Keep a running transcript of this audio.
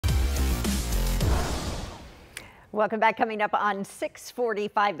Welcome back. Coming up on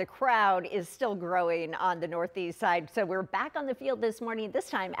 6:45, the crowd is still growing on the northeast side. So we're back on the field this morning, this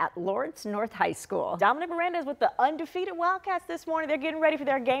time at Lawrence North High School. Dominic Miranda is with the undefeated Wildcats this morning. They're getting ready for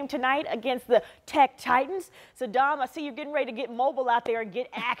their game tonight against the Tech Titans. So Dom, I see you're getting ready to get mobile out there and get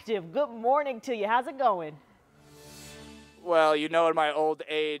active. Good morning to you. How's it going? Well, you know in my old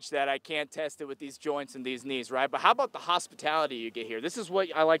age that I can't test it with these joints and these knees, right? But how about the hospitality you get here? This is what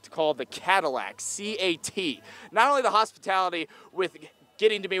I like to call the Cadillac, C-A-T. Not only the hospitality with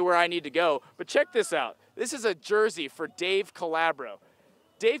getting to me where I need to go, but check this out. This is a jersey for Dave Calabro.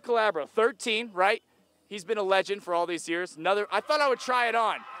 Dave Calabro, 13, right? He's been a legend for all these years. I thought I would try it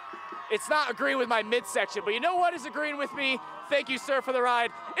on. It's not agreeing with my midsection, but you know what is agreeing with me? Thank you, sir, for the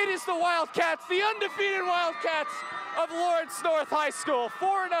ride. It is the Wildcats, the undefeated Wildcats of Lawrence North High School,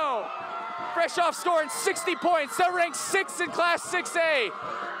 4-0. Fresh off scoring 60 points. They're ranked 6th in Class 6A.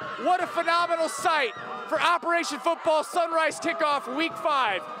 What a phenomenal sight for Operation Football Sunrise Kickoff Week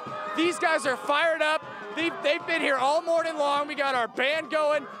 5. These guys are fired up. They've been here all morning long. We got our band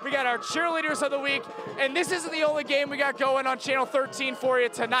going. We got our cheerleaders of the week. And this isn't the only game we got going on Channel 13 for you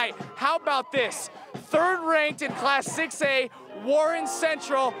tonight. How about this? 3rd ranked in Class 6A, Warren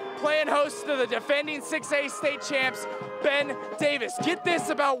Central, playing host to the defending 6A state champs, Ben Davis. Get this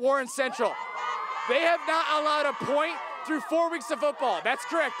about Warren Central. They have not allowed a point through 4 weeks of football. That's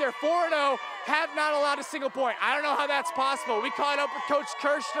correct. They're 4-0, have not allowed a single point. I don't know how that's possible. We caught up with Coach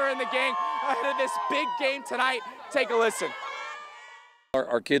Kirshner and the gang ahead of this big game tonight. Take a listen.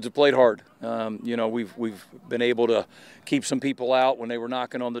 Our kids have played hard. You know, we've been able to keep some people out when they were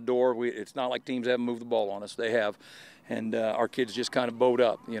knocking on the door. It's not like teams haven't moved the ball on us. They have. And our kids just kind of bowed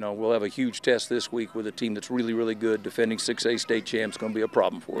up. You know, we'll have a huge test this week with a team that's really, really good. Defending 6A state champs, going to be a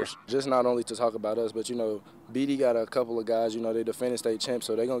problem for us. Just not only to talk about us, but, you know, BD got a couple of guys, you know, they defending state champs,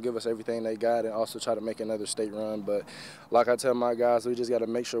 so they're going to give us everything they got and also try to make another state run. But like I tell my guys, we just got to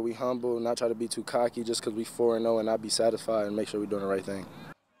make sure we humble, not try to be too cocky just because we 4-0 and not be satisfied and make sure we're doing the right thing.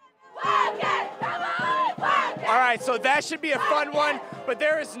 All right, so that should be a fun one, but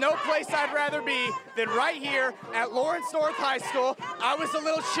there is no place I'd rather be than right here at Lawrence North High School. I was a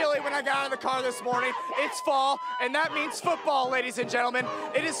little chilly when I got out of the car this morning. It's fall, and that means football, ladies and gentlemen.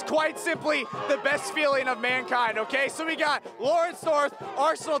 It is quite simply the best feeling of mankind, okay? So we got Lawrence North,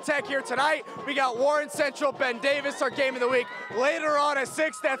 Arsenal Tech here tonight. We got Warren Central, Ben Davis, our game of the week. Later on at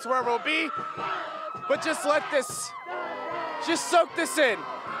 6, that's where we'll be. But just soak this in.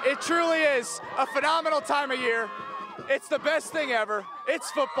 It truly is a phenomenal time of year. It's the best thing ever.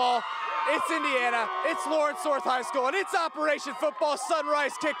 It's football. It's Indiana. It's Lawrence North High School, and it's Operation Football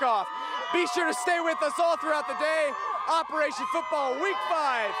Sunrise Kickoff. Be sure to stay with us all throughout the day. Operation Football Week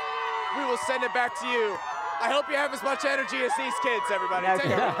 5. We will send it back to you. I hope you have as much energy as these kids, everybody. No, Take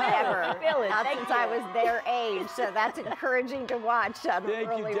care. never. Not since I was their age, so that's encouraging to watch on the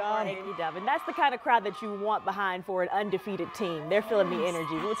early morning. Thank you, Dom. And that's the kind of crowd that you want behind for an undefeated team. They're feeling the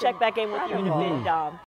energy. We'll check back in with you in a bit, Dom.